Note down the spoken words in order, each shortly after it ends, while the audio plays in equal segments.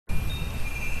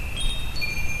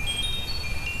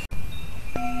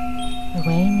The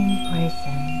waning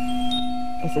crescent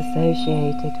is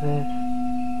associated with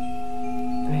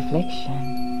reflection,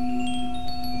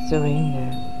 surrender,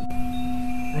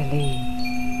 release,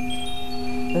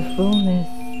 the fullness,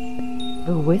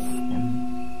 the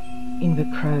wisdom in the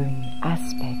Crone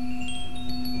aspect,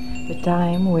 the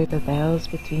time where the veils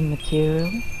between material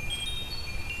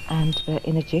and the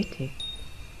energetic,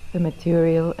 the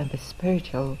material and the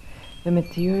spiritual, the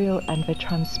material and the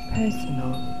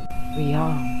transpersonal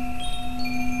realm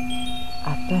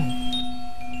are thin.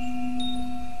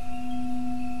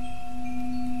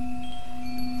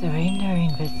 Surrender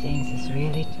in this sense is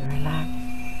really to relax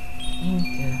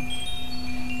into.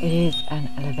 It is an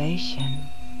elevation,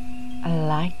 a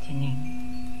lightening.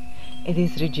 It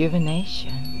is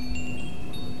rejuvenation,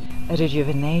 a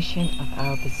rejuvenation of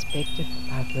our perspective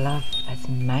about love as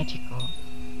magical,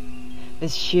 the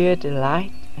sheer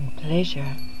delight and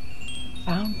pleasure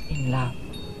found in love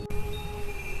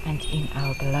and in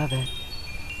our beloved.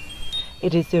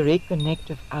 It is the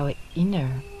reconnect of our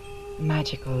inner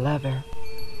magical lover,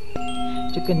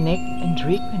 to connect and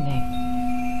reconnect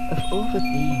with all the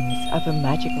beings of the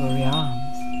magical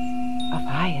realms of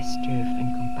highest truth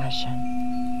and compassion.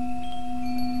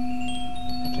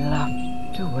 But love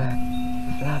to work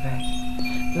with lovers,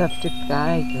 love to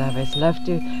guide lovers, love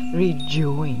to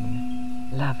rejoin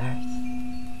lovers,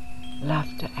 love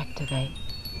to activate,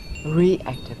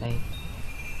 reactivate,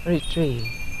 retrieve,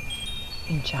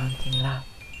 enchanting love,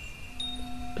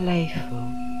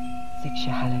 playful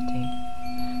sexuality,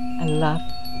 and love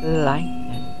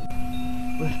lightness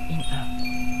within us,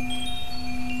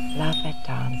 love that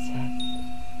dances,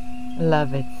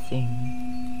 love that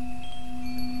sings,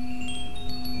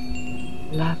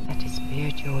 love that is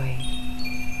pure joy,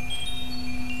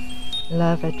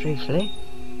 love that reflects,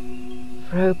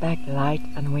 throw back light,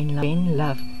 and when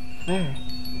love first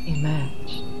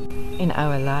emerged in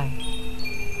our life,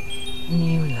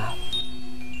 new love,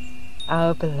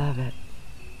 our beloved,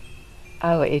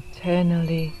 our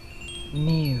eternally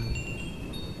new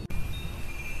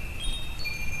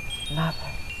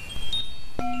lover,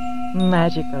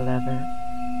 magical lover,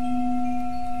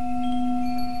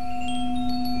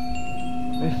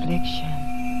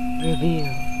 reflection,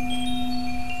 reveal.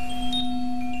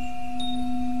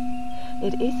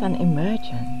 It is an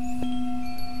emergence.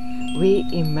 We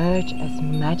emerge as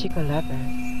magical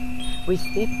lovers. We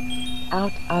step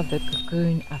out of the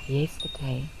cocoon of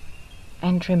yesterday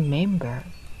and remember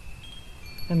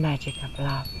the magic of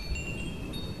love.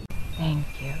 Thank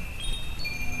you.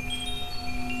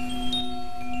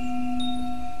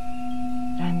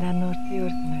 Randa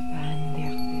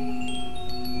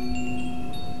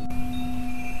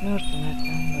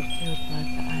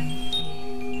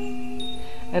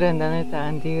Randanata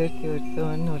andir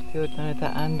tiurton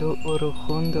nortiurtonata ando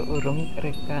uruhundo urung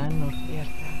rekan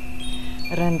nortierta.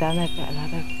 Randanata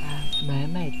aladata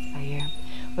mermaids ayer.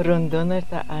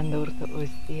 Rondonata andurta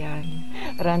ustian.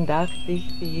 Randag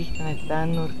dichti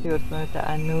ichtanatan nortiurtonata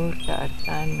anurta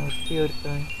artan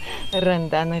nortiurton.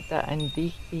 Randanata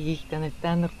andichti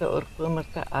ichtanatan norta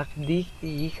urkumerta ach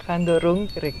dichti ichhandorung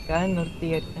rekan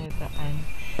nortiertonata an.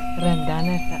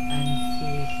 Randanata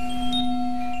ansich.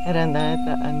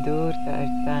 Randanata andurta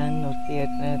artan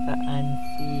nortiertonata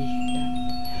ansihta.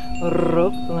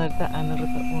 Roktonata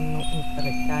anurta unu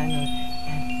interkanur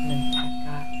and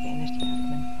mentaka, the energy of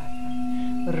mentaka.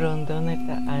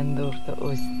 Rondonata andurta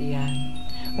ostian.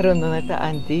 Rondonata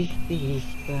andichti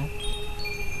hichta.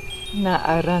 Na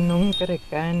aranung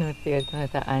rekan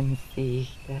nortiertonata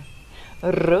ansihta.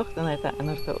 Roktonata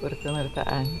anurta urtonata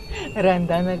an.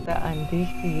 Randanata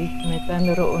andichti hichta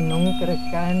noro unung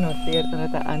rekan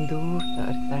nortiertonata andurta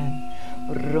artan.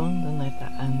 Rondonata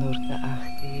andurta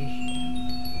achti hichta.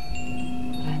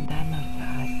 Randanata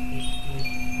achti hichta.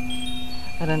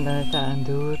 Randanata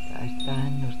andurta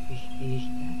artan nortichti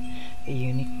hichta. The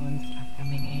unicorns are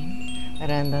coming in.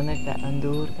 Randanata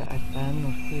andurta artan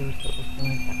nortiurta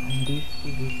urtonata andichti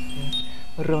hichta.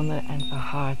 Ronde and the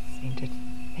heart-centered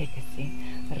legacy.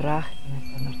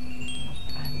 Rachtanata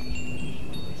nortiurtonata andichti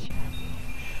hichta. The shadow.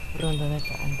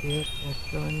 Rondonata andurta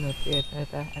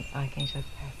urtonata and Archangel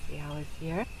Castiel is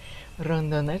here.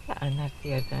 Rondonata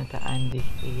anartiertonata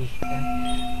andichti hichta.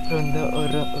 Rondo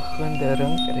oro ugundo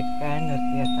runkerekan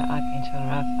nortierta Archangel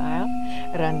Raphael.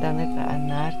 Randanata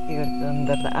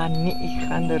anartiertonata anni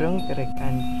ichando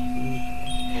runkerekan dichti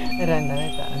hichta.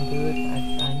 Randanata andurta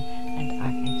artan and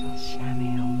Archangel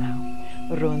Shamiel now.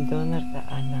 Rondonata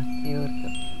anartierta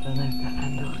donata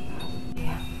andurta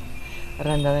astia.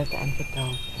 Randanata and the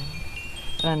dolphin.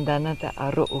 Randanata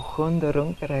aro ugundo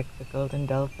runkerek, the golden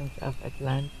dolphins of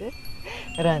Atlantis.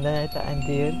 Randanata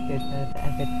andirtirtanata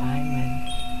and the diamond,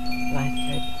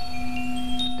 lighted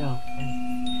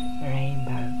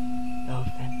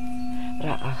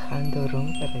ara agando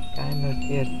rong terka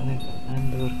nortir tanata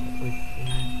andur ke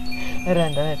usian.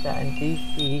 Randanata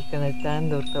antisi kanatan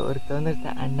dorta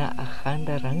ortonerta anna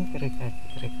aganda rang terka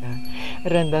terka.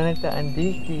 Randanata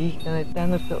antisi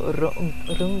kanatan dorta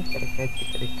rong terka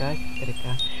terka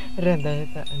terka.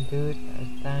 Randanata andur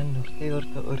artan norti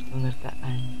orta ortonerta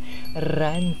an.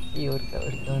 Ransi orta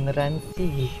orton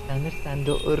ransi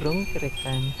tanertando rong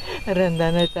terkan.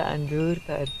 Randanata andur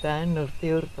ta artan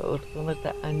norti orta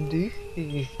ortonerta anduh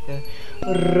tiista.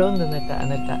 Rondanata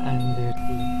anata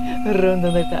andurti.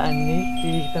 Rondoneta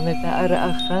aniki, taneta ara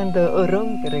aganda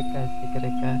orong kerekasi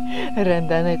kereka.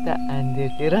 Randaneta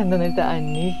anditi, randaneta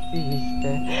aniki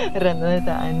vista.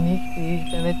 Randaneta aniki,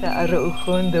 taneta ara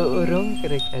ugondo orong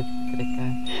kerekasi kereka.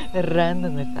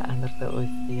 Randaneta anerta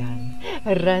ostian.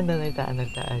 Randaneta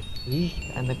anerta asih,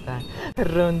 anerta.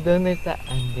 Rondoneta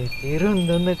anditi,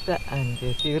 rondoneta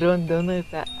anditi,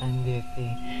 rondoneta anditi.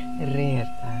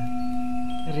 Rierta,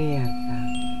 rierta,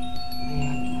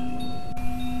 rierta.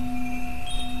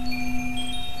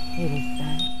 It is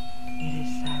done. It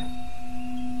is so.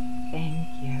 Thank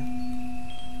you.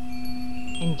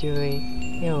 Enjoy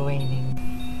your waning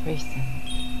crescent.